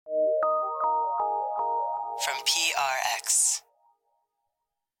from PRX.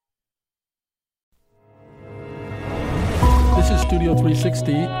 This is Studio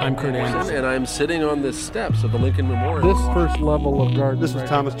 360. I'm Kurt Anderson. And I'm sitting on the steps of the Lincoln Memorial. This first level of garden. This is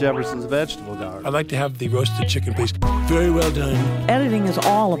Thomas Jefferson's vegetable garden. I'd like to have the roasted chicken, please. Very well done. Editing is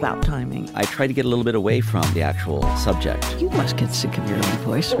all about timing. I try to get a little bit away from the actual subject. You must get sick of your own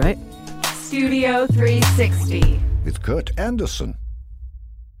voice, right? Studio 360. With Kurt Anderson.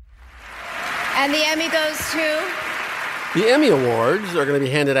 And the Emmy goes to... The Emmy Awards are going to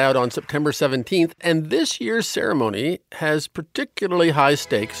be handed out on September 17th, and this year's ceremony has particularly high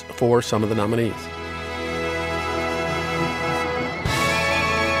stakes for some of the nominees.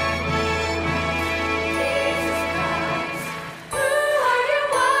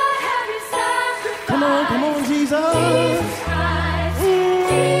 Come on, Jesus.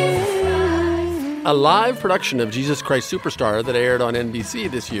 A live production of Jesus Christ Superstar that aired on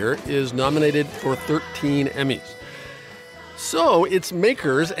NBC this year is nominated for 13 Emmys. So its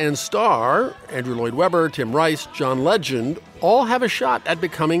makers and star, Andrew Lloyd Webber, Tim Rice, John Legend, all have a shot at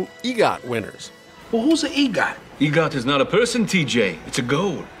becoming EGOT winners. Well, who's an EGOT? EGOT is not a person, TJ. It's a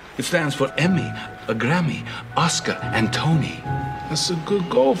goal. It stands for Emmy, a Grammy, Oscar, and Tony. That's a good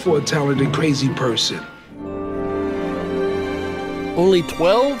goal for a talented, crazy person. Only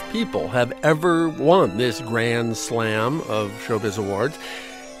 12 people have ever won this grand slam of Showbiz Awards.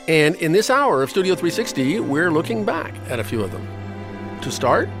 And in this hour of Studio 360, we're looking back at a few of them. To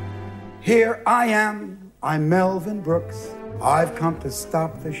start, here I am, I'm Melvin Brooks. I've come to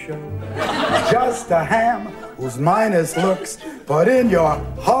stop the show. Just a ham whose minus looks, but in your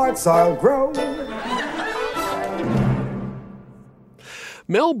hearts I'll grow.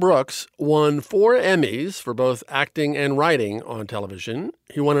 Mel Brooks won 4 Emmys for both acting and writing on television.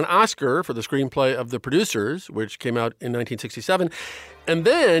 He won an Oscar for the screenplay of The Producers, which came out in 1967. And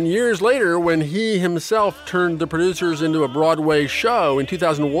then, years later, when he himself turned The Producers into a Broadway show in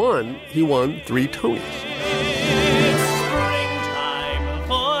 2001, he won 3 Tonys. It's springtime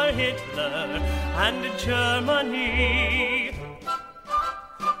for Hitler and Germany.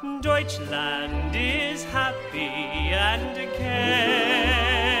 Deutschland is happy and king.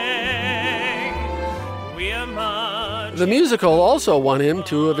 The musical also won him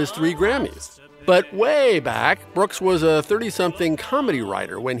 2 of his 3 Grammys. But way back, Brooks was a 30-something comedy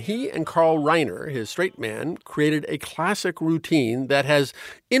writer when he and Carl Reiner, his straight man, created a classic routine that has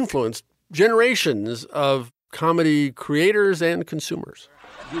influenced generations of comedy creators and consumers.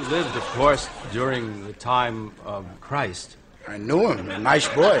 You lived, of course, during the time of Christ. I knew him. A nice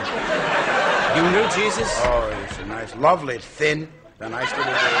boy. You knew Jesus? Oh, he's a nice, lovely, thin, a nice little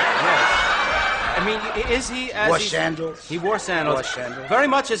boy. Yes. I mean, is he as wore sandals? He wore sandals. Wore sandals. Very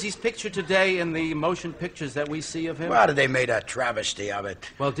much as he's pictured today in the motion pictures that we see of him. Why did they made a travesty of it?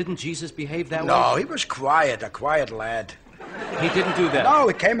 Well, didn't Jesus behave that way? No, he was quiet, a quiet lad. He didn't do that? No,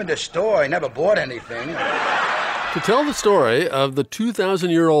 he came in the store. He never bought anything. To tell the story of the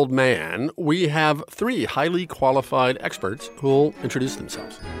 2,000-year-old man, we have 3 highly qualified experts who'll introduce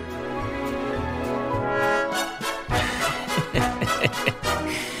themselves.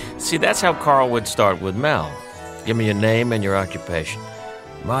 See, that's how Carl would start with Mel. Give me your name and your occupation.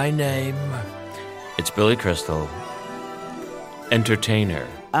 My name, it's Billy Crystal, entertainer.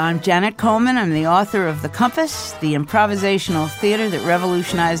 I'm Janet Coleman. I'm the author of The Compass, the improvisational theater that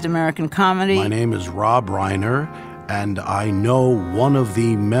revolutionized American comedy. My name is Rob Reiner, and I know one of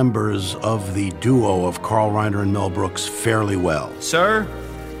the members of the duo of Carl Reiner and Mel Brooks fairly well. Sir,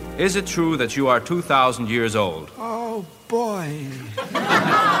 is it true that you are 2,000 years old? Oh, boy.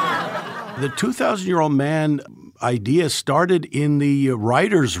 The 2,000-year-old man idea started in the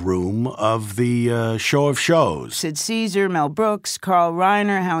writer's room of the Show of Shows. Sid Caesar, Mel Brooks, Carl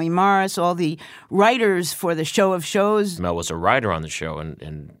Reiner, Howie Morris, all the writers for the Show of Shows. Mel was a writer on the show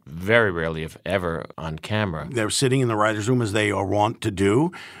and very rarely, if ever, on camera. They were sitting in the writer's room as they are wont to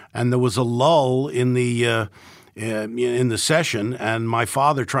do, and there was a lull in the session, and my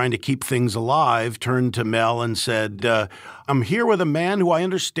father, trying to keep things alive, turned to Mel and said, I'm here with a man who I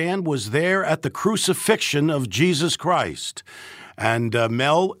understand was there at the crucifixion of Jesus Christ. And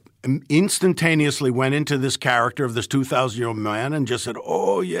Mel instantaneously went into this character of this 2,000-year-old man and just said,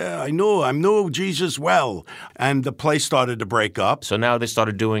 oh, yeah, I know Jesus well. And the play started to break up. So now they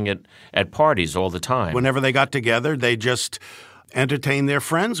started doing it at parties all the time. Whenever they got together, they just entertained their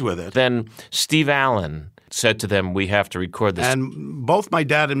friends with it. Then Steve Allen said to them, we have to record this. And both my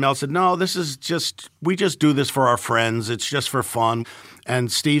dad and Mel said, no, we just do this for our friends. It's just for fun.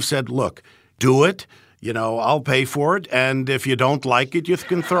 And Steve said, look, do it. You know, I'll pay for it. And if you don't like it, you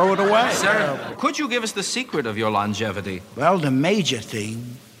can throw it away. Sir, could you give us the secret of your longevity? Well, the major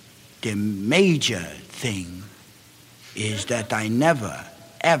thing thing is that I never,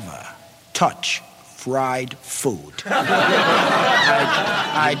 ever touch fried food.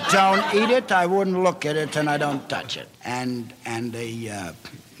 I don't eat it, I wouldn't look at it, and I don't touch it. And they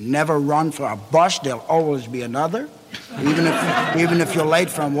never run for a bus, there'll always be another. Even if you're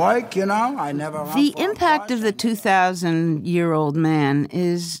late from work, you know, I never run The for impact of the 2,000-year-old man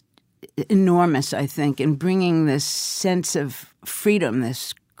is enormous, I think, in bringing this sense of freedom,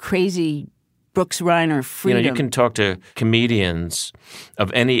 this crazy Brooks Reiner freedom. You can talk to comedians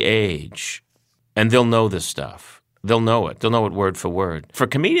of any age, and they'll know this stuff. They'll know it. They'll know it word for word. For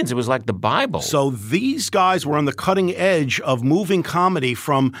comedians, it was like the Bible. So these guys were on the cutting edge of moving comedy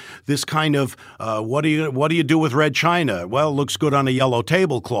from this kind of, what do you do with red china? Well, it looks good on a yellow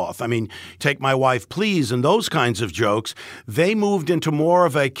tablecloth. I mean, take my wife, please, and those kinds of jokes. They moved into more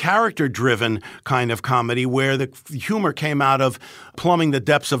of a character-driven kind of comedy where the humor came out of plumbing the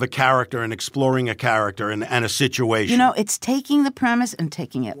depths of a character and exploring a character and a situation. You know, it's taking the premise and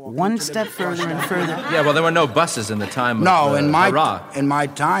taking it one step further and further. Yeah, well, there were no buses in the time of in my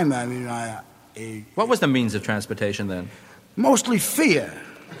time, I mean, what was the means of transportation then? Mostly fear.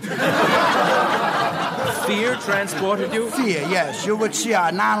 Fear transported you? Fear, yes. You would see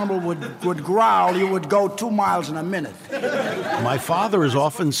an animal would growl, you would go 2 miles in a minute. My father has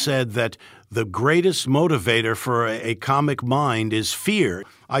often said that the greatest motivator for a comic mind is fear.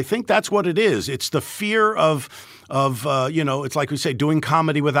 I think that's what it is. It's the fear of it's like we say, doing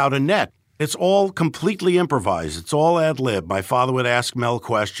comedy without a net. It's all completely improvised. It's all ad lib. My father would ask Mel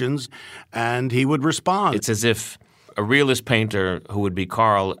questions, and he would respond. It's as if a realist painter who would be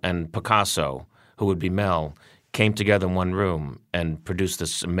Carl and Picasso, who would be Mel, came together in one room and produced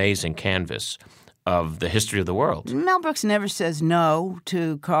this amazing canvas of the history of the world. Mel Brooks never says no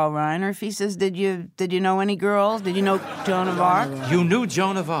to Carl Reiner. If he says, did you know any girls? Did you know Joan of Arc? You knew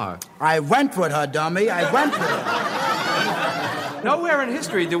Joan of Arc? I went with her, dummy. I went with her. Nowhere in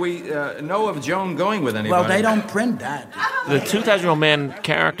history do we know of Joan going with anybody. Well, they don't print that. The 2,000-year-old man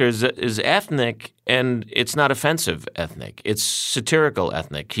character is ethnic, and it's not offensive ethnic. It's satirical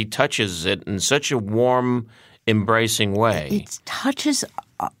ethnic. He touches it in such a warm, embracing way. It touches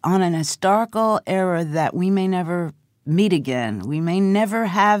on an historical era that we may never meet again. We may never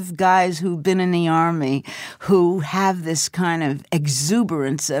have guys who've been in the Army who have this kind of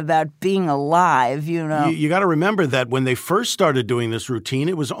exuberance about being alive, you know. You got to remember that when they first started doing this routine,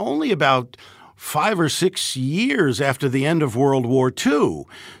 it was only about 5 or 6 years after the end of World War II.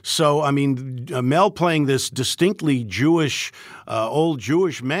 So, I mean, Mel playing this distinctly Jewish, old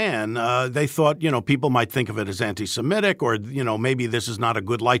Jewish man, they thought, people might think of it as anti-Semitic or, maybe this is not a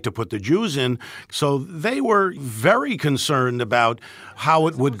good light to put the Jews in. So they were very concerned about how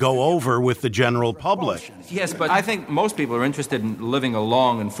it would go over with the general public. Yes, but I think most people are interested in living a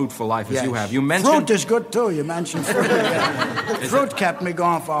long and fruitful life as you have. You mentioned... Fruit is good, too. You mentioned fruit. Fruit kept me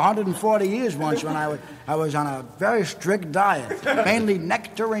going for 140 years once when I was on a very strict diet, mainly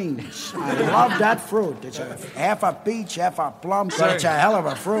nectarines. I love that fruit. It's half a peach, half a plum, but it's a hell of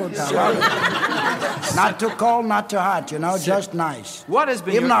a fruit. I love it. Not too cold, not too hot, just nice. What has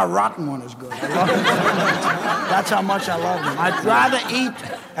been Even a rotten one is good. I love it. That's how much I love them. I'd rather eat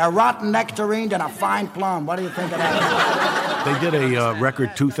a rotten nectarine than a fine plum. What do you think of that? They did a record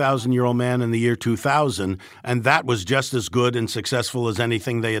 2,000-year-old man in the year 2000, and that was just as good and successful as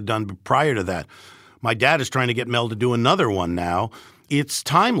anything they had done prior to that. My dad is trying to get Mel to do another one now. It's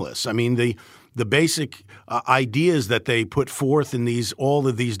timeless. I mean, the basic ideas that they put forth in all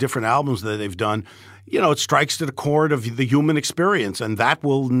of these different albums that they've done, it strikes to the chord of the human experience, and that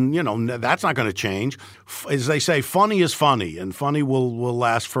will, that's not going to change. As they say, funny is funny, and funny will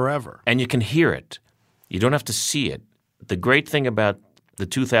last forever. And you can hear it. You don't have to see it. The great thing about the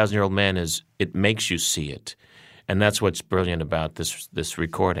 2,000-year-old man is it makes you see it. And that's what's brilliant about this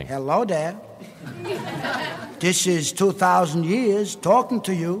recording. Hello, Dad. This is 2,000 years talking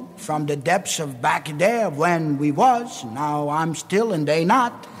to you from the depths of back there when we was. Now I'm still and they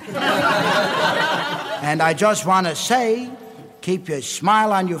not. And I just want to say, keep your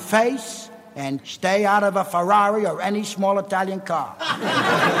smile on your face and stay out of a Ferrari or any small Italian car.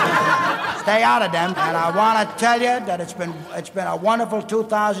 Stay out of them. And I want to tell you that it's been a wonderful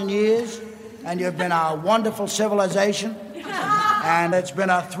 2,000 years. And you've been a wonderful civilization. And it's been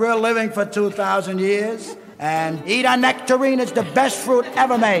a thrill living for 2,000 years. And eat a nectarine. It's the best fruit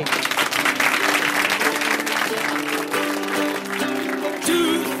ever made.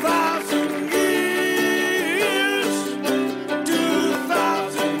 2,000 years.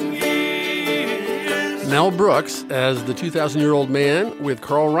 2,000 years. Mel Brooks as the 2,000-year-old man with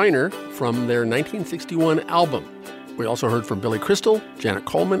Carl Reiner from their 1961 album. We also heard from Billy Crystal, Janet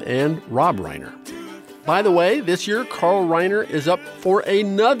Coleman, and Rob Reiner. By the way, this year, Carl Reiner is up for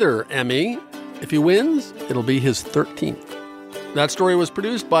another Emmy. If he wins, it'll be his 13th. That story was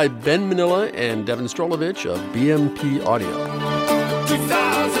produced by Ben Manila and Devin Strolovich of BMP Audio.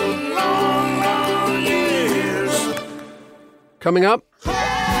 2,000 long, long years. Coming up,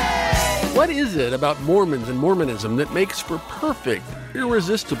 what is it about Mormons and Mormonism that makes for perfect,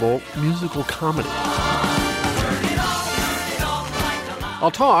 irresistible musical comedy? I'll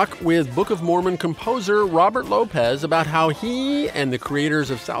talk with Book of Mormon composer Robert Lopez about how he and the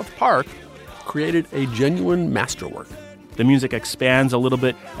creators of South Park created a genuine masterwork. The music expands a little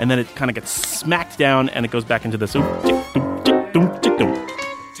bit, and then it kind of gets smacked down, and it goes back into this. Turn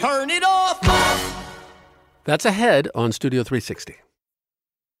it off! That's ahead on Studio 360.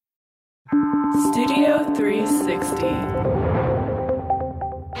 Studio 360.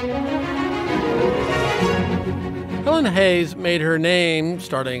 Helen Hayes made her name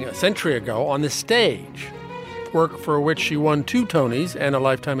starting a century ago on the stage, work for which she won 2 Tonys and a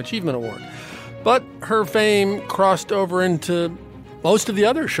Lifetime Achievement Award. But her fame crossed over into most of the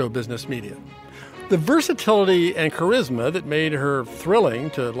other show business media. The versatility and charisma that made her thrilling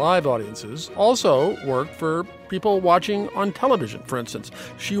to live audiences also worked for people watching on television, for instance.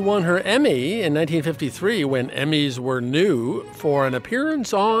 She won her Emmy in 1953 when Emmys were new for an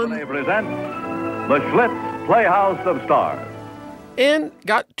appearance on... They present The Schlitz Playhouse of Stars. And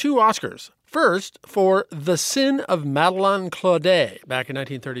got 2 Oscars. First, for The Sin of Madeleine Claudet back in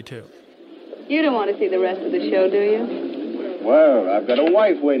 1932. You don't want to see the rest of the show, do you? Well, I've got a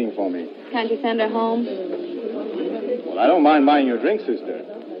wife waiting for me. Can't you send her home? Well, I don't mind buying your drink, sister.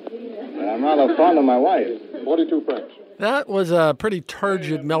 But I'm rather fond of my wife. 42 francs. That was a pretty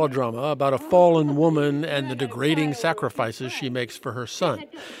turgid melodrama about a fallen woman and the degrading sacrifices she makes for her son.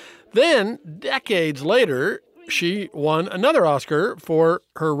 Then, decades later, she won another Oscar for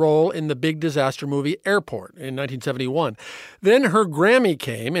her role in the big disaster movie Airport in 1971. Then her Grammy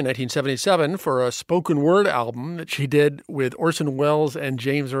came in 1977 for a spoken word album that she did with Orson Welles and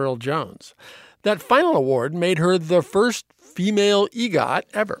James Earl Jones. That final award made her the first female EGOT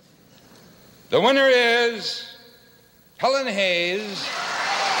ever. The winner is Helen Hayes.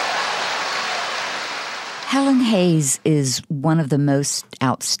 Helen Hayes is one of the most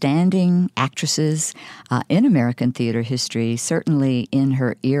outstanding actresses in American theater history, certainly in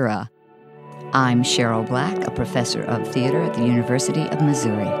her era. I'm Cheryl Black, a professor of theater at the University of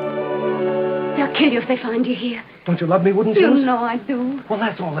Missouri. They'll kill you if they find you here. Don't you love me, wouldn't you? You know I do. Well,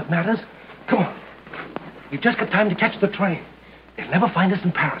 that's all that matters. Come on. We've just got time to catch the train. They'll never find us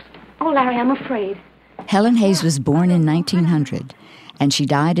in Paris. Oh, Larry, I'm afraid. Helen Hayes was born in 1900. And she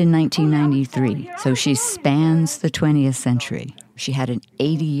died in 1993, so she spans the 20th century. She had an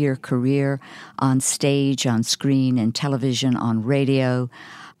 80-year career on stage, on screen, and television, on radio.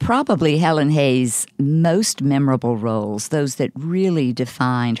 Probably Helen Hayes' most memorable roles, those that really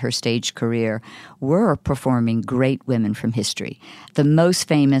defined her stage career, were performing great women from history. The most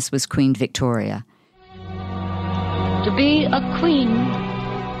famous was Queen Victoria. To be a queen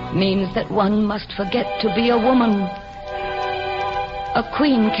means that one must forget to be a woman. A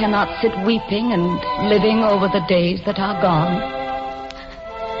queen cannot sit weeping and living over the days that are gone.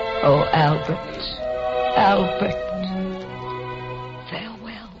 Oh, Albert, Albert,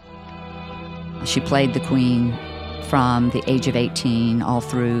 farewell. She played the queen from the age of 18 all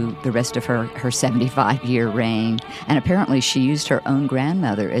through the rest of her 75-year reign. And apparently she used her own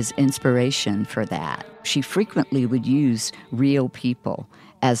grandmother as inspiration for that. She frequently would use real people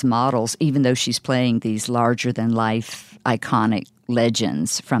as models, even though she's playing these larger-than-life iconic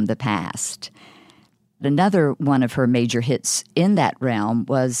legends from the past. Another one of her major hits in that realm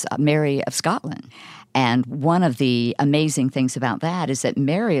was Mary of Scotland. And one of the amazing things about that is that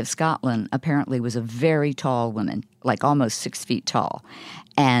Mary of Scotland apparently was a very tall woman, like almost 6 feet tall.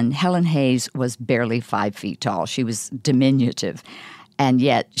 And Helen Hayes was barely 5 feet tall. She was diminutive. And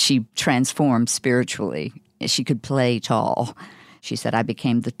yet she transformed spiritually. She could play tall. She said, I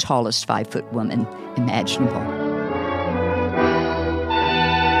became the tallest 5-foot woman imaginable.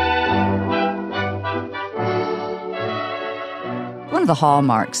 One of the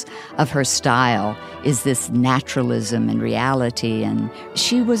hallmarks of her style is this naturalism and reality, and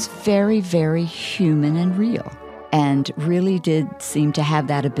she was very, very human and real, and really did seem to have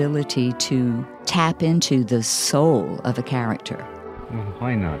that ability to tap into the soul of a character. Well,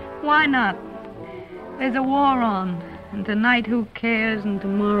 why not? Why not? There's a war on, and tonight who cares, and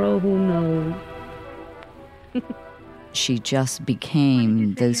tomorrow who knows? She just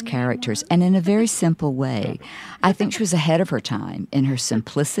became those characters, and in a very simple way. I think she was ahead of her time in her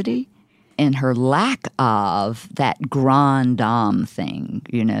simplicity in her lack of that grande dame thing,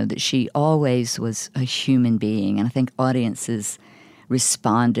 that she always was a human being. And I think audiences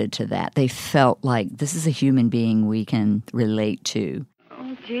responded to that. They felt like this is a human being we can relate to.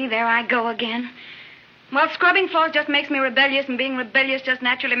 Oh, gee, there I go again. Well, scrubbing floors just makes me rebellious, and being rebellious just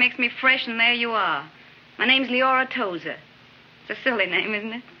naturally makes me fresh, and there you are. My name's Leora Tozer. It's a silly name,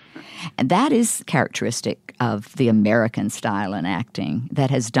 isn't it? And that is characteristic of the American style in acting that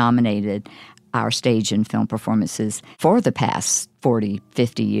has dominated our stage and film performances for the past 40,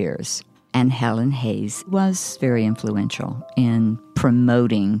 50 years. And Helen Hayes was very influential in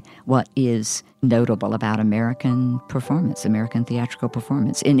promoting what is notable about American performance, American theatrical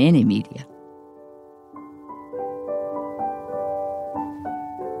performance in any media.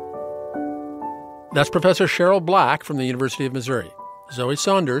 That's Professor Cheryl Black from the University of Missouri. Zoe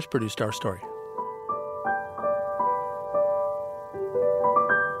Saunders produced our story.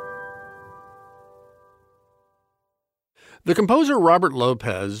 The composer Robert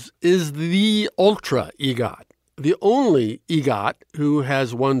Lopez is the ultra EGOT, the only EGOT who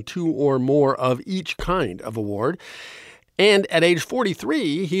has won 2 or more of each kind of award. And at age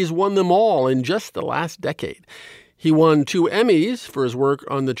 43, he's won them all in just the last decade. He won 2 Emmys for his work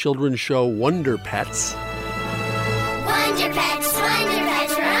on the children's show Wonder Pets. Wonder Pets, we're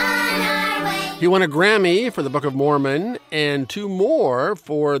on our way. He won a Grammy for the Book of Mormon and 2 more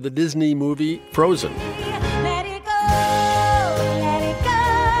for the Disney movie Frozen. Let it go, let it go.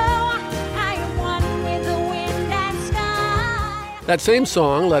 I am one with the wind and sky. That same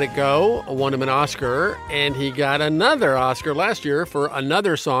song, Let It Go, won him an Oscar, and he got another Oscar last year for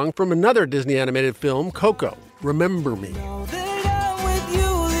another song from another Disney animated film, Coco, Remember Me.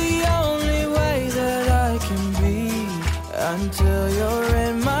 Until you're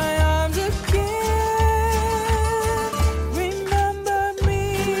in my arms again, remember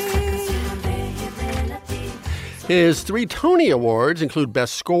me. His 3 Tony Awards include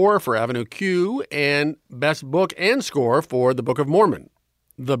Best Score for Avenue Q and Best Book and Score for The Book of Mormon,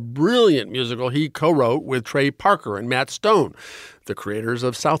 the brilliant musical he co-wrote with Trey Parker and Matt Stone, the creators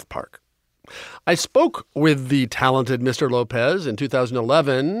of South Park. I spoke with the talented Mr. Lopez in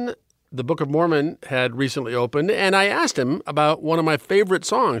 2011. The Book of Mormon had recently opened, and I asked him about one of my favorite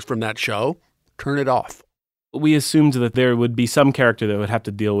songs from that show, Turn It Off. We assumed that there would be some character that would have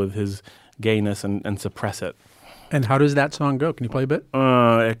to deal with his gayness and suppress it. And how does that song go? Can you play a bit?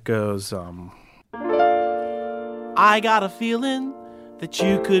 It goes, I got a feeling that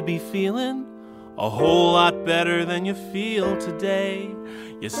you could be feeling a whole lot better than you feel today.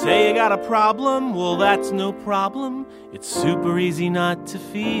 You say you got a problem, well that's no problem. It's super easy not to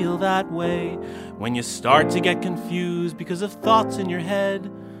feel that way. When you start to get confused because of thoughts in your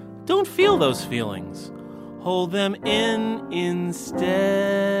head, don't feel those feelings. Hold them in instead.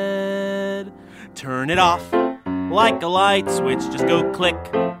 Turn it off like a light switch, just go click.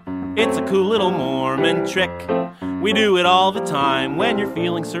 It's a cool little Mormon trick. We do it all the time when you're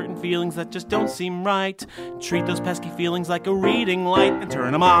feeling certain feelings that just don't seem right. Treat those pesky feelings like a reading light and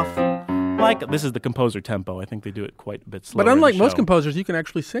turn them off. This is the composer tempo. I think they do it quite a bit slower. But unlike most composers, you can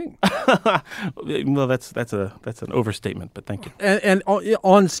actually sing. Well, that's an overstatement, but thank you. And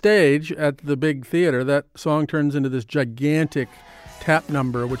on stage at the big theater, that song turns into this gigantic tap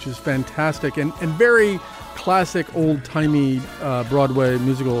number, which is fantastic and very classic, old-timey Broadway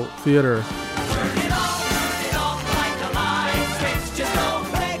musical theater.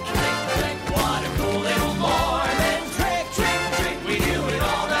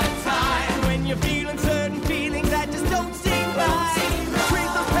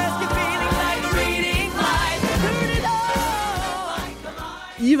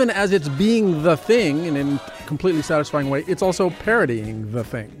 Even as it's being the thing in a completely satisfying way, it's also parodying the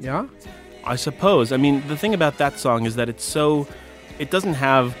thing, yeah? I suppose. I mean, the thing about that song is that it doesn't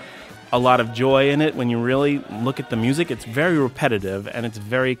have a lot of joy in it. When you really look at the music, it's very repetitive and it's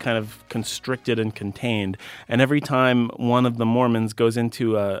very kind of constricted and contained. And every time one of the Mormons goes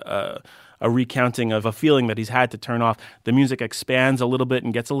into a recounting of a feeling that he's had to turn off, the music expands a little bit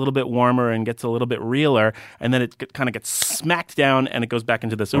and gets a little bit warmer and gets a little bit realer, and then it kind of gets smacked down and it goes back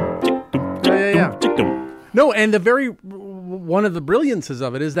into this. No, and one of the brilliances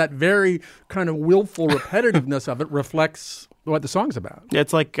of it is that very kind of willful repetitiveness of it reflects what the song's about. Yeah,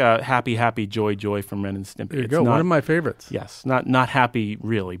 it's like happy, happy, joy, joy from Ren and Stimpy. There you go, one of my favorites. Yes, not happy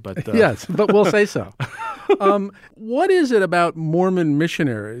really, but... Yes, but we'll say so. What is it about Mormon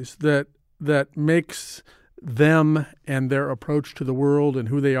missionaries that makes them and their approach to the world and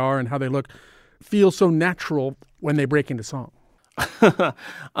who they are and how they look feel so natural when they break into song?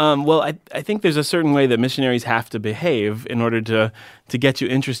 Well, I think there's a certain way that missionaries have to behave in order to get you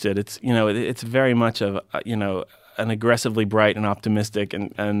interested. It's it's very much of an aggressively bright and optimistic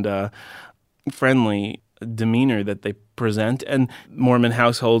and friendly demeanor that they present. And Mormon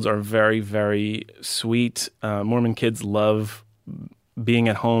households are very, very sweet. Mormon kids love being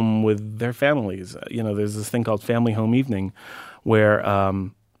at home with their families. There's this thing called Family Home Evening where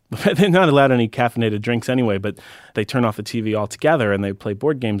they're not allowed any caffeinated drinks anyway, but they turn off the TV altogether and they play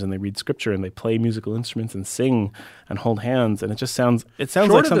board games and they read scripture and they play musical instruments and sing and hold hands, and it sounds Short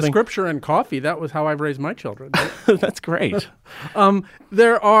like of something. the scripture and coffee, that was how I've raised my children. That's great.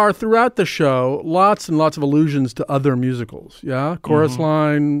 There are, throughout the show, lots and lots of allusions to other musicals. Yeah, Chorus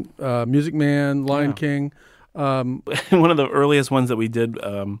Line, Music Man, Lion King. One of the earliest ones that we did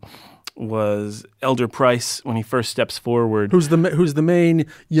was Elder Price when he first steps forward. Who's the main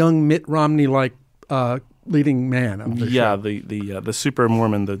young Mitt Romney-like leading man of the show? the super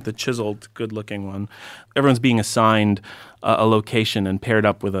Mormon, the chiseled, good-looking one. Everyone's being assigned a location and paired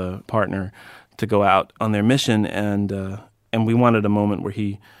up with a partner to go out on their mission, and we wanted a moment where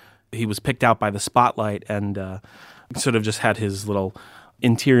he was picked out by the spotlight and sort of just had his little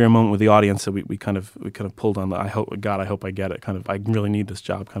interior moment with the audience. So we kind of pulled on the I hope I get it kind of, I really need this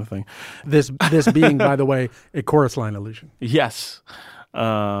job kind of thing. This being, by the way, a Chorus Line allusion. Yes.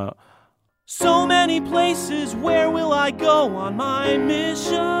 So many places, where will I go on my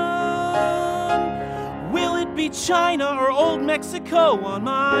mission? Will it be China or old Mexico on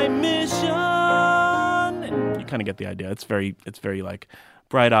my mission? And you kind of get the idea. It's very like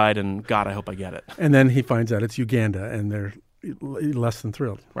bright-eyed and God, I hope I get it. And then he finds out it's Uganda and they're less than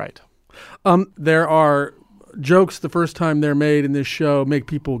thrilled. Right. There are jokes the first time they're made in this show make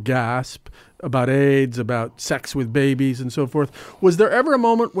people gasp about AIDS, about sex with babies, and so forth. Was there ever a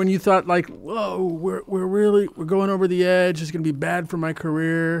moment when you thought, like, whoa, we're going over the edge, it's going to be bad for my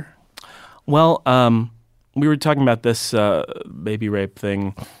career? Well, we were talking about this baby rape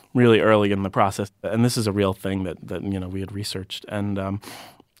thing really early in the process, and this is a real thing that we had researched. And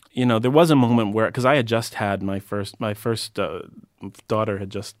there was a moment where, because I had just had my first daughter had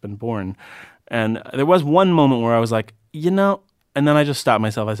just been born, and there was one moment where I was like, and then I just stopped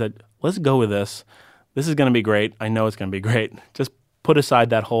myself. I said, let's go with this. This is going to be great. I know it's going to be great. Just put aside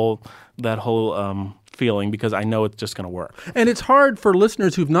that whole feeling, because I know it's just going to work. And it's hard for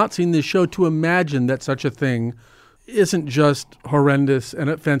listeners who've not seen this show to imagine that such a thing isn't just horrendous and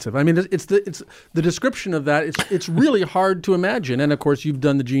offensive. I mean, it's the description of that. It's really hard to imagine. And of course, you've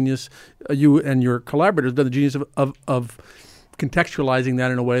done the genius. You and your collaborators have done the genius of contextualizing that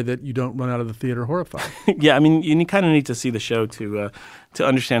in a way that you don't run out of the theater horrified. Yeah, I mean, you kind of need to see the show to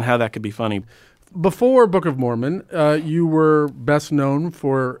understand how that could be funny. Before Book of Mormon, you were best known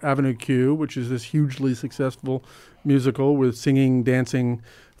for Avenue Q, which is this hugely successful musical with singing, dancing,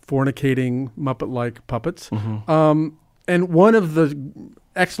 fornicating, Muppet-like puppets. Mm-hmm. And one of the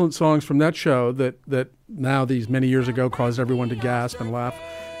excellent songs from that show that now, these many years ago, caused everyone to gasp and laugh,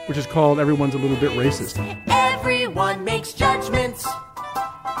 which is called Everyone's a Little Bit Racist. Everyone makes judgments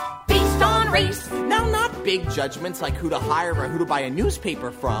based on race. Now, not big judgments like who to hire or who to buy a newspaper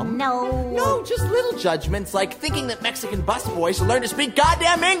from. No, just little judgments like thinking that Mexican busboys should learn to speak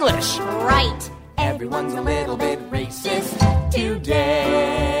goddamn English. Right. Everyone's a little bit racist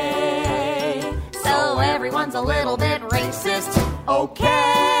today. So everyone's a little bit racist. Okay.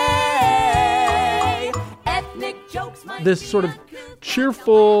 Ethnic jokes might this sort of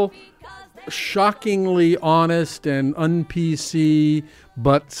cheerful, shockingly honest and un-PC,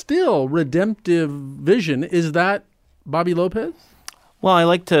 but still redemptive vision. Is that Bobby Lopez? Well, I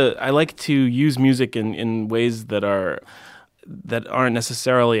like to use music in ways that aren't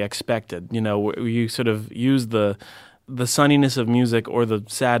necessarily expected. You sort of use the sunniness of music or the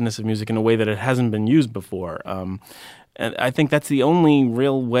sadness of music in a way that it hasn't been used before. And I think that's the only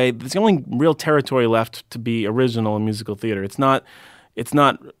real way. It's the only real territory left to be original in musical theater. It's not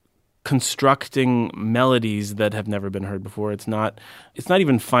constructing melodies that have never been heard before. It's not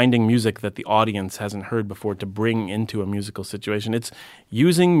even finding music that the audience hasn't heard before to bring into a musical situation. It's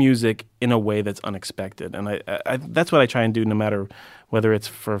using music in a way that's unexpected. And I that's what I try and do, no matter whether it's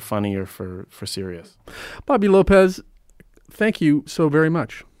for funny or for serious. Bobby Lopez, thank you so very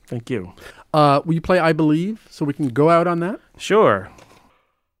much. Thank you. Will you play I Believe so we can go out on that? Sure.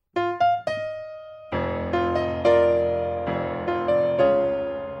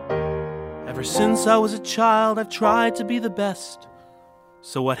 Ever since I was a child, I've tried to be the best.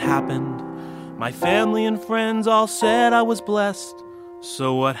 So what happened? My family and friends all said I was blessed.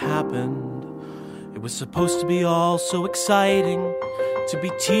 So what happened? It was supposed to be all so exciting. to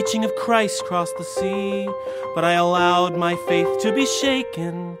be teaching of Christ across the sea, but I allowed my faith to be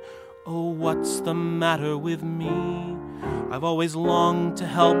shaken. Oh, what's the matter with me? I've always longed to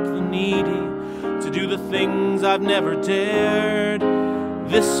help the needy, to do the things I've never dared.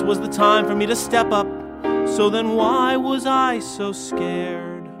 This was the time for me to step up, so then why was I so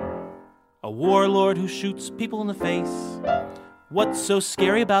scared? A warlord who shoots people in the face, what's so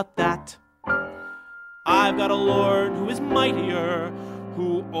scary about that? I've got a Lord who is mightier,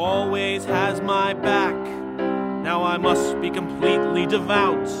 who always has my back. Now I must be completely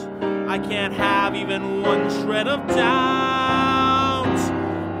devout. I can't have even one shred of doubt.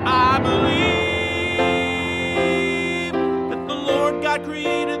 I believe that the Lord God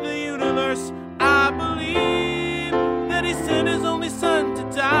created the universe. I believe that He sent His only Son to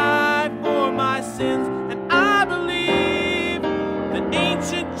die for my sins. And I believe that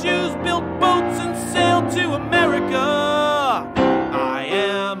ancient Jews built boats and sailed to America. I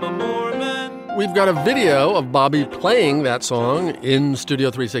am a Mormon. We've got a video of Bobby playing that song in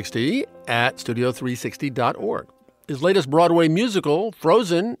Studio 360 at studio360.org. His latest Broadway musical,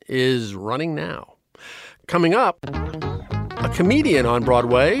 Frozen, is running now. Coming up, a comedian on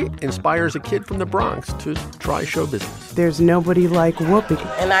Broadway inspires a kid from the Bronx to try show business. There's nobody like Whoopi.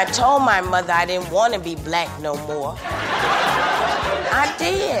 And I told my mother I didn't want to be black no more. I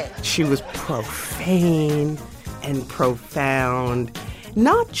did. She was profane and profound.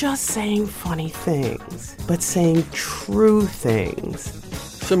 Not just saying funny things, but saying true things.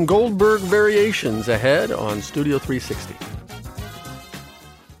 Some Goldberg variations ahead on Studio 360.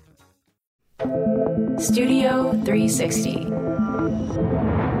 Studio 360.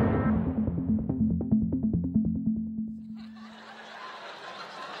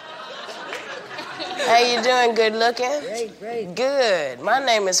 How you doing, good looking? Great. Good. My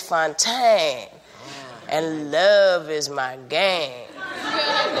name is Fontaine, and love is my game.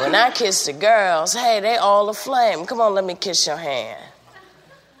 When I kiss the girls, hey, they all aflame. Come on, let me kiss your hand.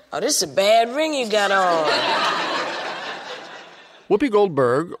 Oh, this is a bad ring you got on. Whoopi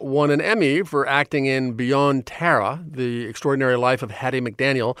Goldberg won an Emmy for acting in Beyond Tara, The Extraordinary Life of Hattie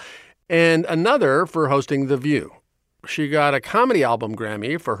McDaniel, and another for hosting The View. She got a comedy album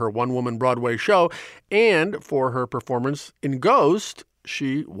Grammy for her one-woman Broadway show, and for her performance in Ghost,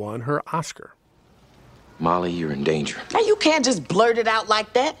 she won her Oscar. Molly, you're in danger. Now, you can't just blurt it out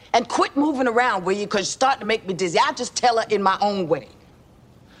like that. And quit moving around, will you? Because you're starting to make me dizzy. I'll just tell her in my own way.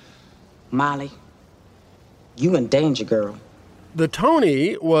 Molly, you in danger, girl. The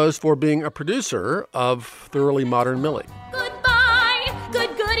Tony was for being a producer of Thoroughly Modern Millie. Goodbye,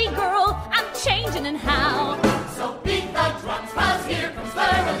 good goody girl. I'm changing and how. So beat the drums, 'cause here comes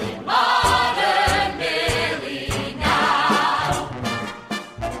Thoroughly Modern Millie now.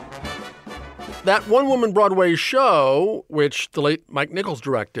 That one-woman Broadway show, which the late Mike Nichols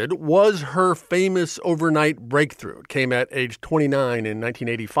directed, was her famous overnight breakthrough. It came at age 29 in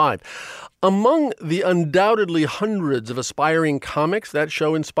 1985. Among the undoubtedly hundreds of aspiring comics that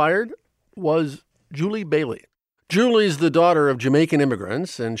show inspired was Julie Bailey. Julie's the daughter of Jamaican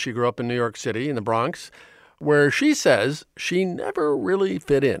immigrants, and she grew up in New York City, in the Bronx, where she says she never really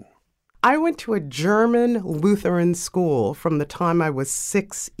fit in. I went to a German Lutheran school from the time I was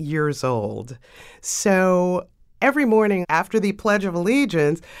 6 years old. So every morning after the Pledge of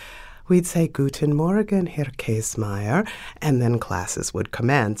Allegiance, we'd say, Guten Morgen, Herr Käsmeyer, and then classes would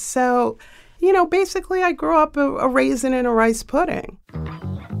commence. So, basically I grew up a raisin in a rice pudding.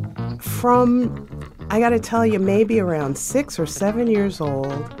 From, I got to tell you, maybe around 6 or 7 years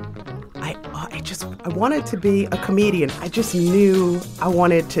old, I wanted to be a comedian. I just knew I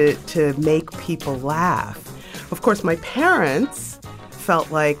wanted to make people laugh. Of course, my parents felt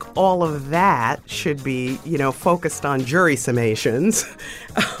like all of that should be, focused on jury summations.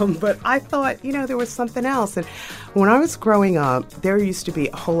 But I thought, there was something else. And when I was growing up, there used to be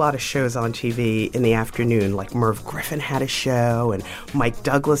a whole lot of shows on TV in the afternoon, like Merv Griffin had a show and Mike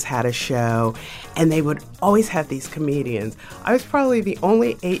Douglas had a show, and they would always have these comedians. I was probably the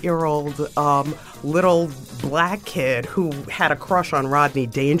only 8-year-old little black kid who had a crush on Rodney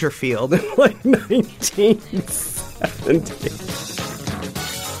Dangerfield in like 1970.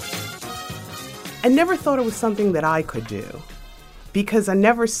 I never thought it was something that I could do because I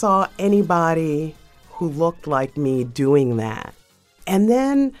never saw anybody who looked like me doing that. And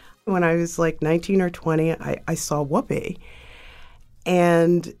then when I was like 19 or 20, I saw Whoopi.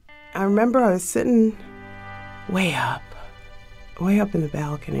 And I remember I was sitting way up in the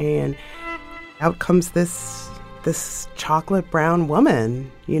balcony, and out comes this chocolate brown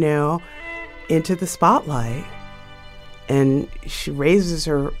woman, into the spotlight. And she raises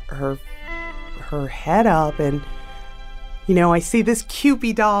her head up, and, I see this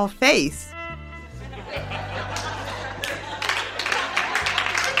Cupid doll face.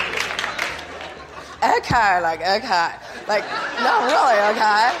 Okay. No, really,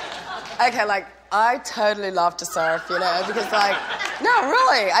 okay? Okay, I totally love to surf, because, no,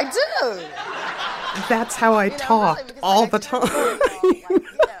 really, I do. That's how I talked all the time.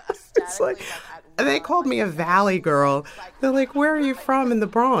 It's like, they called me a Valley girl. They're like, where are you from in the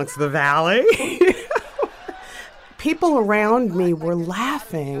Bronx? The Valley? People around me were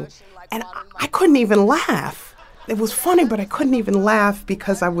laughing, and I couldn't even laugh. It was funny, but I couldn't even laugh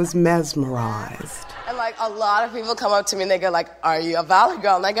because I was mesmerized. And, a lot of people come up to me and they go, are you a Valley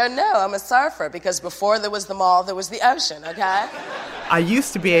girl? And I go, no, I'm a surfer, because before there was the mall, there was the ocean, okay? I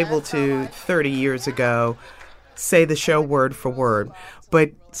used to be able to, 30 years ago, say the show word for word.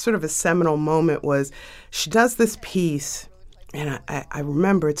 But sort of a seminal moment was she does this piece, and I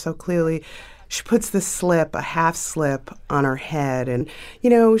remember it so clearly. She puts this slip, a half slip, on her head. And,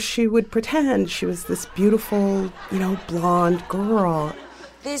 she would pretend she was this beautiful, blonde girl.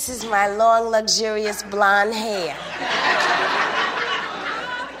 This is my long, luxurious blonde hair.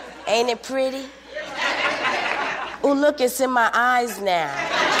 Ain't it pretty? Oh, look, it's in my eyes now.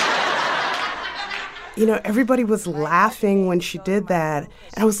 Everybody was laughing when she did that.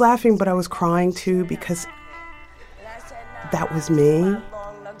 And I was laughing, but I was crying too, because that was me.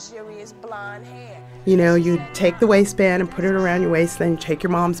 You'd take the waistband and put it around your waist, then you take your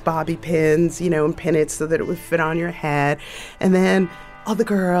mom's bobby pins, and pin it so that it would fit on your head. And then all the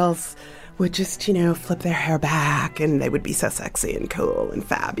girls would just, flip their hair back, and they would be so sexy and cool and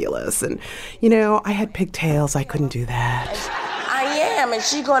fabulous. And, I had pigtails. I couldn't do that. I am, and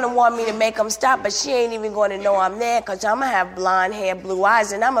she's going to want me to make them stop, but she ain't even going to know I'm there, because I'm going to have blonde hair, blue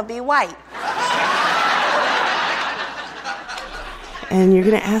eyes, and I'm going to be white. And you're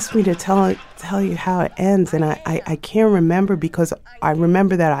going to ask me to tell you how it ends, and I can't remember, because I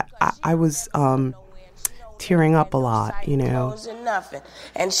remember that I was tearing up a lot, Nothing.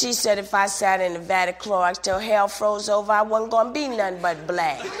 And she said if I sat in the vat of Clorox till hell froze over, I wasn't going to be nothing but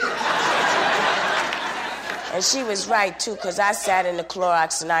black. And she was right, too, because I sat in the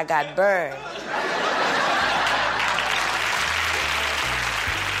Clorox and I got burned.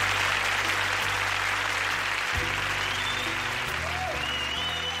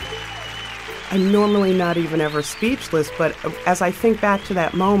 I'm normally not even ever speechless, but as I think back to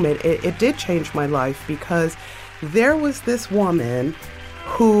that moment, it did change my life, because there was this woman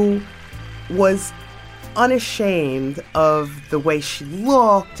who was unashamed of the way she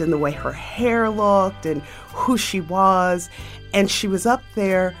looked and the way her hair looked and who she was. And she was up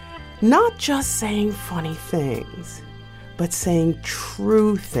there not just saying funny things, but saying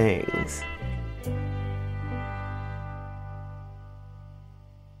true things.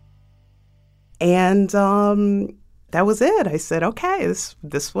 And that was it. I said, okay, this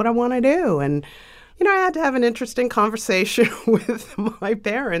is what I want to do. And, I had to have an interesting conversation with my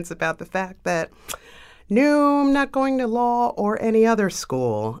parents about the fact that, no, I'm not going to law or any other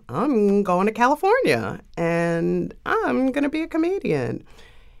school. I'm going to California, and I'm going to be a comedian.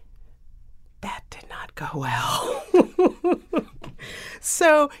 That did not go well.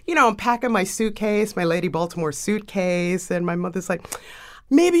 So, I'm packing my suitcase, my Lady Baltimore suitcase, and my mother's like,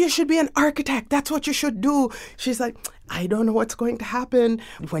 maybe you should be an architect. That's what you should do. She's like, I don't know what's going to happen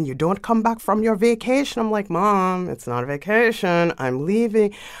when you don't come back from your vacation. I'm like, Mom, it's not a vacation. I'm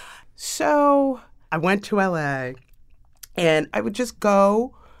leaving. So I went to LA, and I would just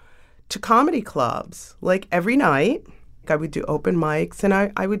go to comedy clubs like every night. I would do open mics, and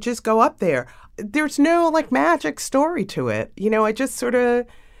I would just go up there. There's no magic story to it. I just sort of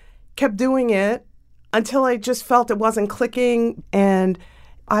kept doing it until I just felt it wasn't clicking, and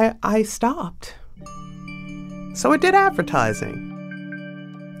I stopped. So I did advertising.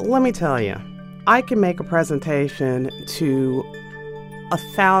 Let me tell you, I can make a presentation to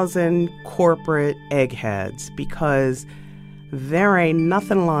 1,000 corporate eggheads, because there ain't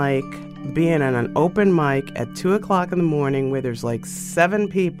nothing like being at an open mic at 2 o'clock in the morning where there's 7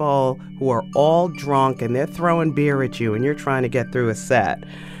 people who are all drunk and they're throwing beer at you and you're trying to get through a set.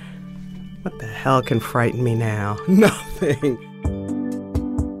 What the hell can frighten me now? Nothing.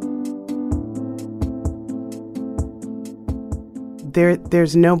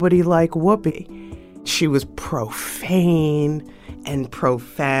 There's nobody like Whoopi. She was profane and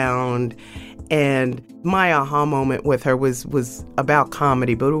profound, and my aha moment with her was about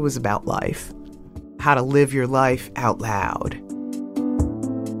comedy, but it was about life. How to live your life out loud.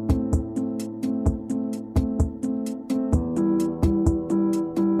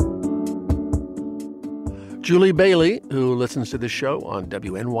 Julie Bailey, who listens to this show on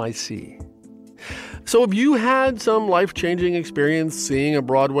WNYC. So have you had some life-changing experience seeing a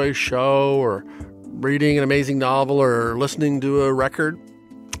Broadway show or reading an amazing novel or listening to a record?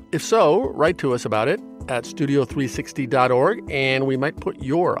 If so, write to us about it at studio360.org, and we might put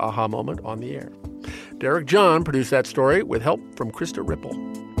your aha moment on the air. Derek John produced that story with help from Krista Ripple.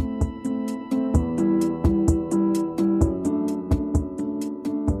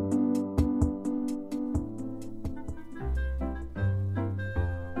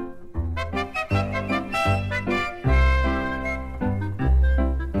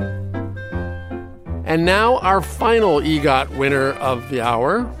 And now our final EGOT winner of the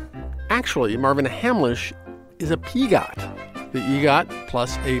hour. Actually, Marvin Hamlisch is a PGOT, the EGOT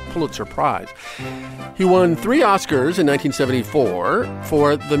plus a Pulitzer Prize. He won 3 Oscars in 1974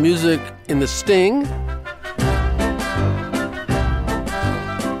 for the music in The Sting,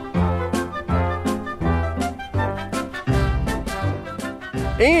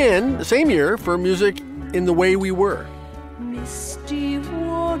 and the same year for music in The Way We Were. Misty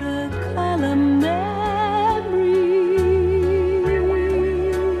watercolor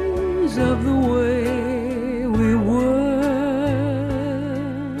of the way we were.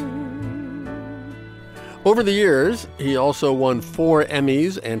 Over the years, he also won 4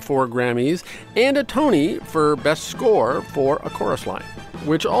 Emmys and 4 Grammys and a Tony for Best Score for A Chorus Line,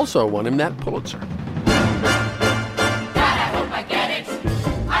 which also won him that Pulitzer.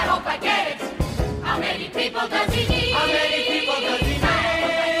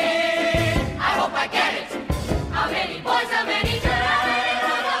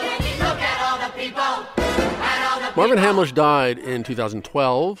 Marvin Hamlisch died in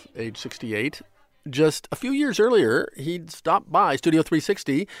 2012, age 68. Just a few years earlier, he'd stopped by Studio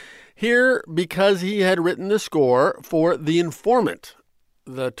 360 here because he had written the score for The Informant,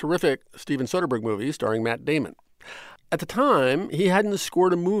 the terrific Steven Soderbergh movie starring Matt Damon. At the time, he hadn't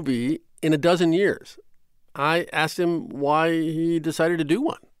scored a movie in a dozen years. I asked him why he decided to do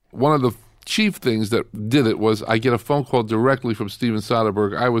one. One of the chief things that did it was I get a phone call directly from Steven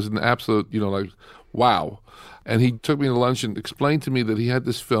Soderbergh. I was an absolute, wow. And he took me to lunch and explained to me that he had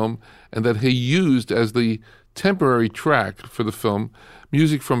this film and that he used as the temporary track for the film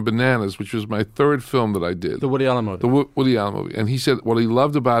music from Bananas, which was my 3rd film that I did. The Woody Allen movie. The Woody Allen movie. And he said what he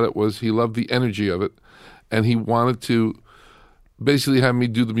loved about it was he loved the energy of it, and he wanted to basically have me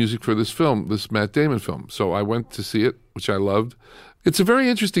do the music for this film, this Matt Damon film. So I went to see it, which I loved. It's a very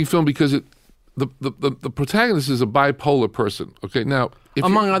interesting film because the protagonist is a bipolar person. Okay, now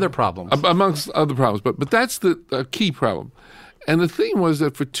amongst other problems, but that's the key problem. And the thing was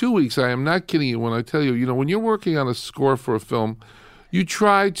that for 2 weeks, I am not kidding you when I tell you, when you're working on a score for a film, you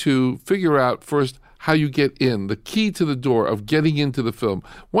try to figure out first how you get in, the key to the door of getting into the film.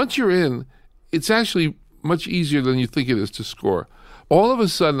 Once you're in, it's actually much easier than you think it is to score. All of a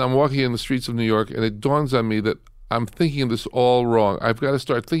sudden, I'm walking in the streets of New York, and it dawns on me that I'm thinking of this all wrong. I've got to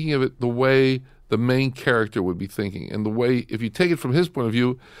start thinking of it the way the main character would be thinking. And the way, if you take it from his point of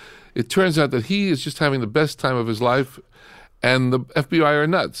view, it turns out that he is just having the best time of his life, and the FBI are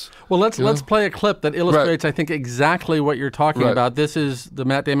nuts. Well, let's play a clip that illustrates, I think, exactly what you're talking about. This is the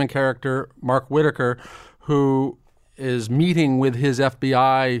Matt Damon character, Mark Whitaker, who is meeting with his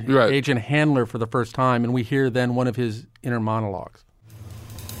FBI agent handler for the first time, and we hear then one of his inner monologues.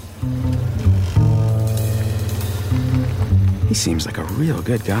 He seems like a real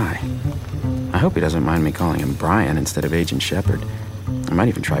good guy. I hope he doesn't mind me calling him Brian instead of Agent Shepard. I might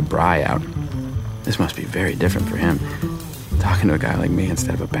even try Bry out. This must be very different for him, talking to a guy like me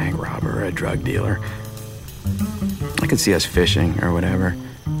instead of a bank robber or a drug dealer. I could see us fishing or whatever.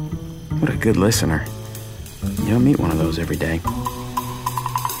 What a good listener. You don't meet one of those every day.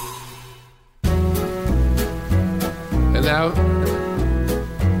 And now...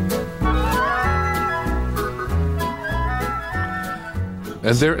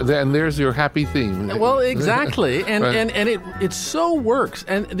 And there's your happy theme. Well, exactly, and it so works.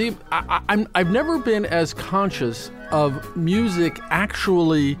 And I've never been as conscious of music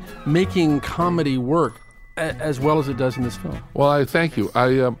actually making comedy work as well as it does in this film. Well, I thank you.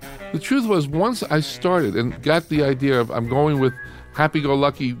 The truth was, once I started and got the idea of I'm going with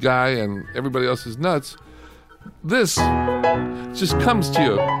happy-go-lucky guy and everybody else is nuts, this just comes to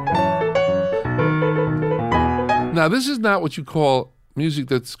you. Now, this is not what you call music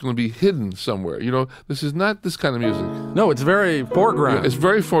that's going to be hidden somewhere. This is not this kind of music. No, it's very foreground. Yeah, it's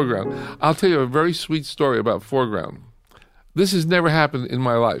very foreground. I'll tell you a very sweet story about foreground. This has never happened in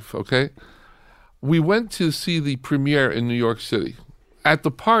my life, okay? We went to see the premiere in New York City. At the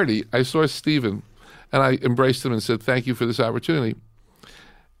party, I saw Steven, and I embraced him and said, thank you for this opportunity.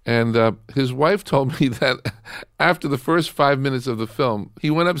 And his wife told me that after the first 5 minutes of the film,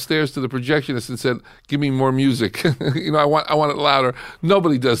 he went upstairs to the projectionist and said, "Give me more music. I want it louder."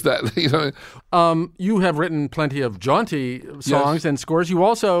 Nobody does that. You have written plenty of jaunty songs and scores. You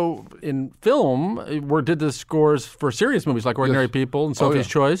also, in film, did the scores for serious movies like Ordinary People and Sophie's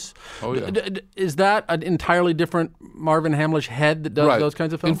Choice. Oh, yeah. Is that an entirely different Marvin Hamlish head that does those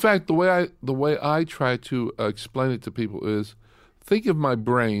kinds of films? In fact, the way I try to explain it to people is, think of my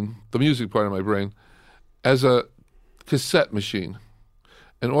brain, the music part of my brain, as a cassette machine.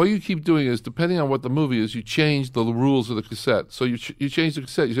 And all you keep doing is, depending on what the movie is, you change the rules of the cassette. So you change the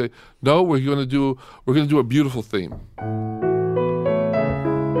cassette. You say, "No, we're going to do a beautiful theme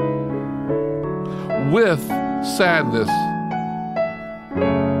with sadness."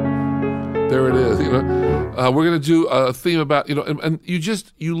 There it is. We're going to do a theme about, and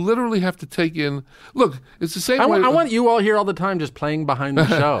you literally have to take in. Look, it's the same way. I want you all here all the time, just playing behind the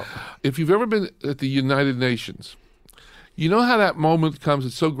show. If you've ever been at the United Nations, you know how that moment comes.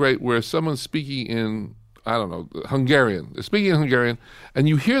 It's so great where someone's speaking in, I don't know, Hungarian. They're speaking in Hungarian, and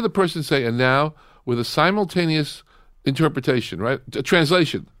you hear the person say, "And now with a simultaneous interpretation," right? A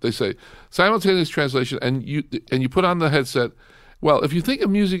translation. They say simultaneous translation, and you put on the headset. Well, if you think of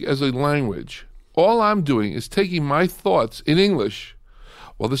music as a language, all I'm doing is taking my thoughts in English.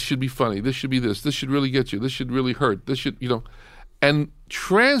 Well, this should be funny. This should be this. This should really get you. This should really hurt. This should, and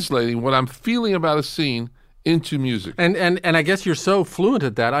translating what I'm feeling about a scene into music. And I guess you're so fluent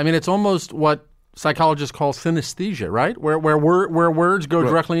at that. I mean, it's almost what psychologists call synesthesia, right? Where words go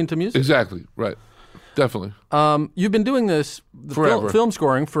directly into music. Exactly. Right. Definitely. You've been doing this film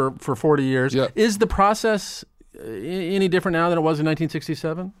scoring for 40 years. Yeah. Is the process any different now than it was in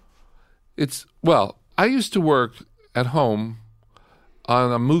 1967? I used to work at home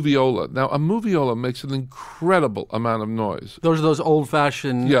on a moviola. Now, a moviola makes an incredible amount of noise. Those are those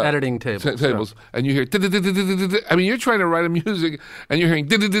old-fashioned editing tables. And you hear, I mean, you're trying to write a music, and you're hearing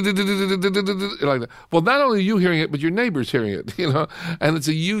like that. Well, not only are you hearing it, but your neighbor's hearing it, and it's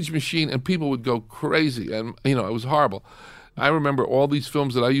a huge machine, and people would go crazy, and, it was horrible. I remember all these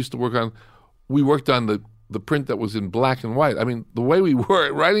films that I used to work on, we worked on the print that was in black and white. I mean, the way we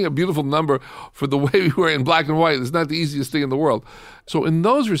were, writing a beautiful number for the way we were in black and white is not the easiest thing in the world. So in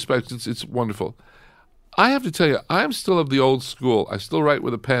those respects, it's wonderful. I have to tell you, I'm still of the old school. I still write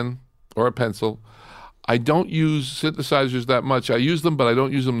with a pen or a pencil. I don't use synthesizers that much. I use them, but I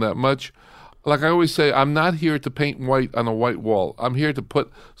don't use them that much. Like I always say, I'm not here to paint white on a white wall. I'm here to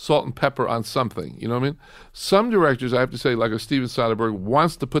put salt and pepper on something. You know what I mean? Some directors, I have to say, like a Steven Soderbergh,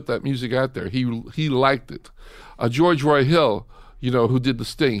 wants to put that music out there. He liked it. George Roy Hill, who did The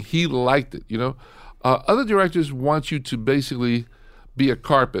Sting, he liked it. Other directors want you to basically be a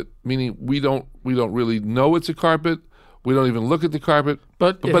carpet, meaning we don't really know it's a carpet. We don't even look at the carpet.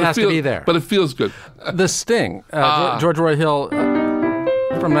 But it has to be there. But it feels good. The Sting, George Roy Hill.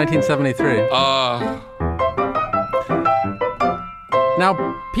 From 1973.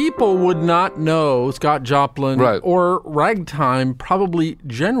 Now, people would not know Scott Joplin or Ragtime, probably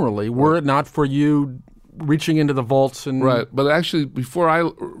generally, were it not for you reaching into the vaults. Right, but actually, before I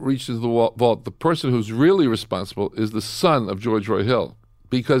reached into the vault, the person who's really responsible is the son of George Roy Hill,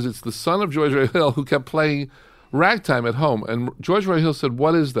 because it's the son of George Roy Hill who kept playing Ragtime at home. And George Roy Hill said,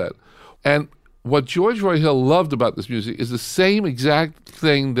 "What is that?" And what George Roy Hill loved about this music is the same exact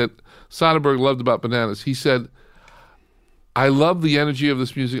thing that Soderbergh loved about Bananas. He said, "I love the energy of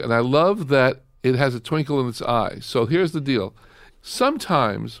this music, and I love that it has a twinkle in its eye." So here's the deal.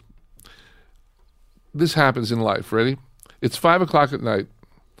 Sometimes this happens in life. Ready? It's 5 o'clock at night.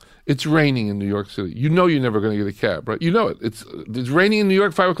 It's raining in New York City. You know you're never going to get a cab, right? You know it. It's raining in New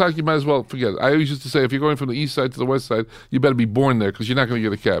York, 5 o'clock, you might as well forget it. I always used to say, if you're going from the east side to the west side, you better be born there because you're not going to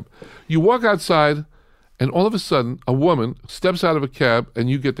get a cab. You walk outside, and all of a sudden, a woman steps out of a cab, and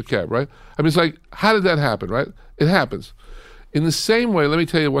you get the cab, right? I mean, it's like, how did that happen, right? It happens. In the same way, let me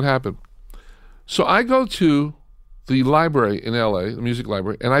tell you what happened. So I go to the library in L.A., the music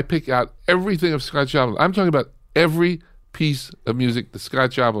library, and I pick out everything of Scott Joplin. I'm talking about every piece of music that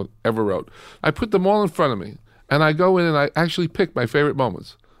Scott Joplin ever wrote. I put them all in front of me, and I go in and I actually pick my favorite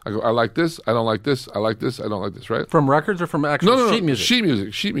moments. I go, I like this, I don't like this, I like this, I don't like this, right? From records or from actual sheet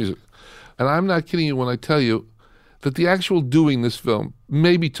music? Sheet music. And I'm not kidding you when I tell you that the actual doing this film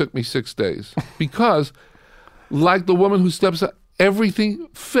maybe took me 6 days because, like the woman who steps out, everything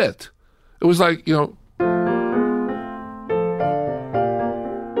fit. It was like, it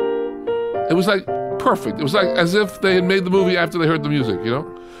was like perfect. It was like as if they had made the movie after they heard the music,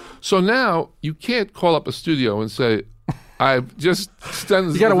 So now you can't call up a studio and say, I've just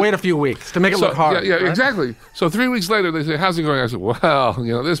done. You got to wait a few weeks to make it look hard. Yeah, right? exactly. So 3 weeks later, they say, "How's it going?" I said, "Well,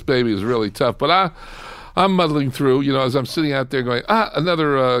 this baby is really tough, but I'm muddling through. As I'm sitting out there going,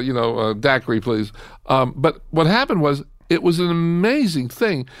 another daiquiri, please." But what happened was, it was an amazing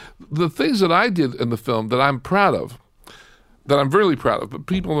thing. The things that I did in the film that I'm proud of, that I'm really proud of, but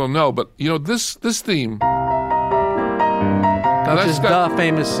people don't know. But this theme. Now Which is the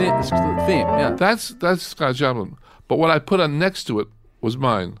famous theme, yeah. That's Scott Joplin. But what I put on next to it was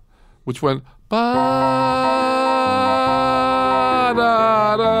mine, which went ba-da-da.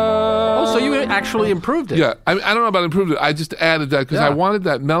 Oh, so you actually improved it. Yeah, I don't know about improved it. I just added that because I wanted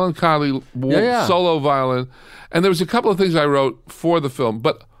that melancholy solo violin. And there was a couple of things I wrote for the film,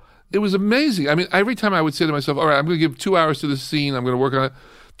 but it was amazing. I mean, every time I would say to myself, all right, I'm going to give 2 hours to this scene. I'm going to work on it.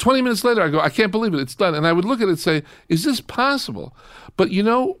 20 minutes later, I go, I can't believe it. It's done. And I would look at it and say, is this possible? But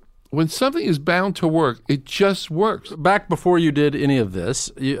when something is bound to work, it just works. Back before you did any of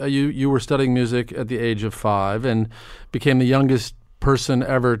this, you were studying music at the age of 5 and became the youngest person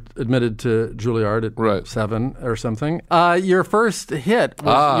ever admitted to Juilliard at 7 or something. Your first hit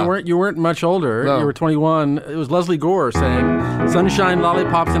was, you weren't much older. No. You were 21. It was Leslie Gore saying "Sunshine,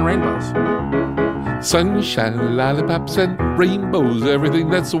 Lollipops, and Rainbows." Sunshine, lollipops, and rainbows.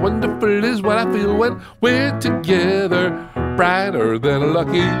 Everything that's wonderful is what I feel when we're together. Brighter than a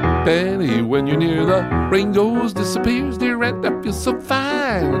lucky penny when you're near. The rain goes, disappears, dear, and I feel so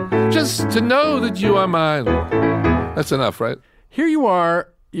fine. Just to know that you are mine. That's enough, right? Here you are.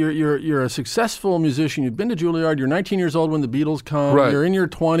 You're a successful musician. You've been to Juilliard. You're 19 years old when the Beatles come. Right. You're in your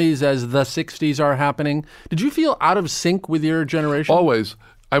 20s as the 60s are happening. Did you feel out of sync with your generation? Always.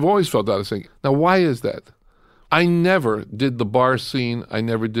 I've always felt out of sync. Now, why is that? I never did the bar scene. I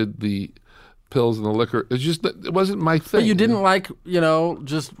never did the pills and the liquor. It wasn't my thing. But you didn't like,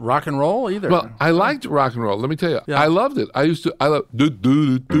 just rock and roll either. Well, I liked rock and roll. Let me tell you. Yeah. I loved it. I love good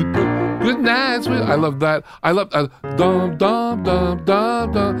nights. I love that. I love dum dum dum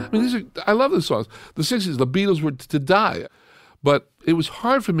dum dum. I mean, I love the songs. The 60s, the Beatles were to die. But it was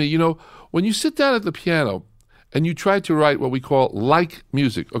hard for me, when you sit down at the piano and you try to write what we call like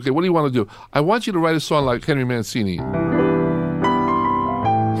music. Okay, what do you want to do? I want you to write a song like Henry Mancini.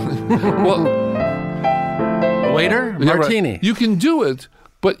 Well, waiter, martini. Right. You can do it,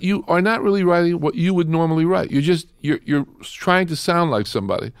 but you are not really writing what you would normally write. You're trying to sound like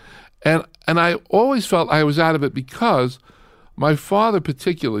somebody. And I always felt I was out of it because my father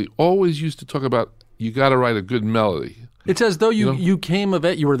particularly always used to talk about you got to write a good melody. It's as though you came of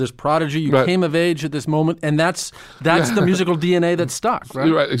age. You were this prodigy. You came of age at this moment, and that's the musical DNA that stuck. Right?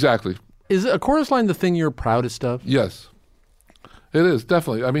 You're right, exactly. Is a chorus line the thing you're proudest of? Yes, it is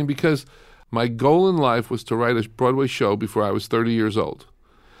definitely. I mean, because my goal in life was to write a Broadway show before I was 30 years old,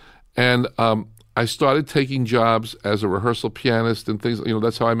 and I started taking jobs as a rehearsal pianist and things.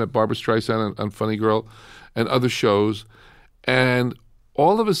 That's how I met Barbra Streisand on Funny Girl, and other shows, and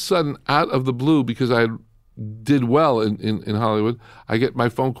all of a sudden, out of the blue, because I did well in Hollywood, I get my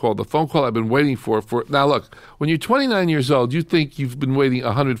phone call, the phone call I've been waiting for. Now look, when you're 29 years old, you think you've been waiting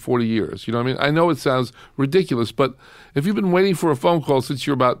 140 years. You know what I mean? I know it sounds ridiculous, but if you've been waiting for a phone call since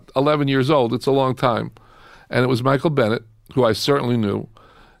you're about 11 years old, it's a long time. And it was Michael Bennett, who I certainly knew,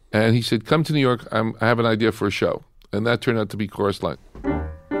 and he said, come to New York, I have an idea for a show. And that turned out to be Chorus Line.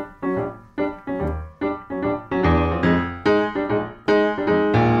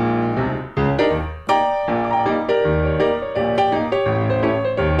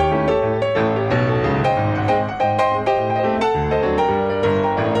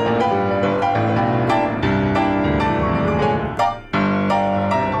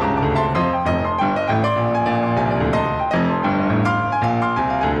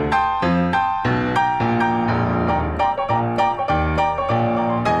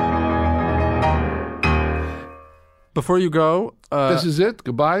 Before you go, this is it.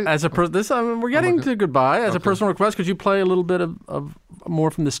 Goodbye. We're getting to goodbye. As a personal request, could you play a little bit of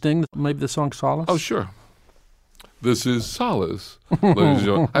more from the Sting? Maybe the song "Solace." Oh, sure. This is Solace, ladies and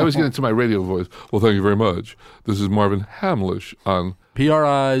gentlemen. I always get into my radio voice. Well, thank you very much. This is Marvin Hamlish on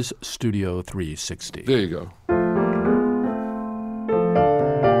PRI's Studio 360. There you go.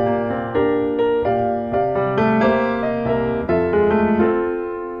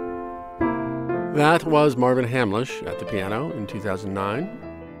 That was Marvin Hamlish at the piano in 2009.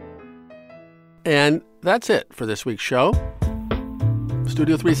 And that's it for this week's show.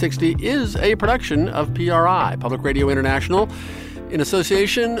 Studio 360 is a production of PRI, Public Radio International, in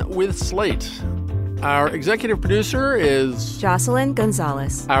association with Slate. Our executive producer is Jocelyn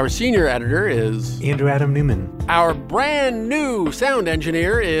Gonzalez. Our senior editor is Andrew Adam Newman. Our brand new sound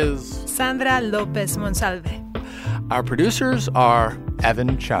engineer is Sandra Lopez Monsalve. Our producers are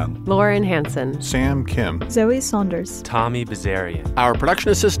Evan Chung, Lauren Hansen, Sam Kim, Zoe Saunders, Tommy Bazarian. Our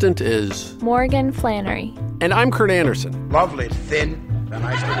production assistant is Morgan Flannery. And I'm Kurt Anderson. Lovely, thin, and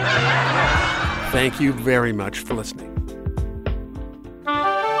nice to Thank you very much for listening.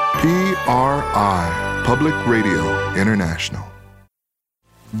 PRI, Public Radio International.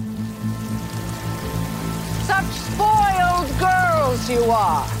 Such spoiled girls you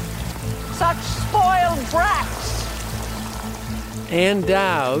are. Such spoiled brats. Ann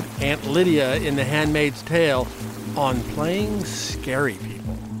Dowd, Aunt Lydia in The Handmaid's Tale, on playing scary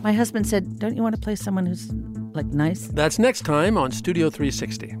people. My husband said, don't you want to play someone who's, like, nice? That's next time on Studio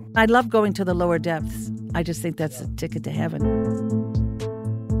 360. I love going to the lower depths. I just think that's a ticket to heaven.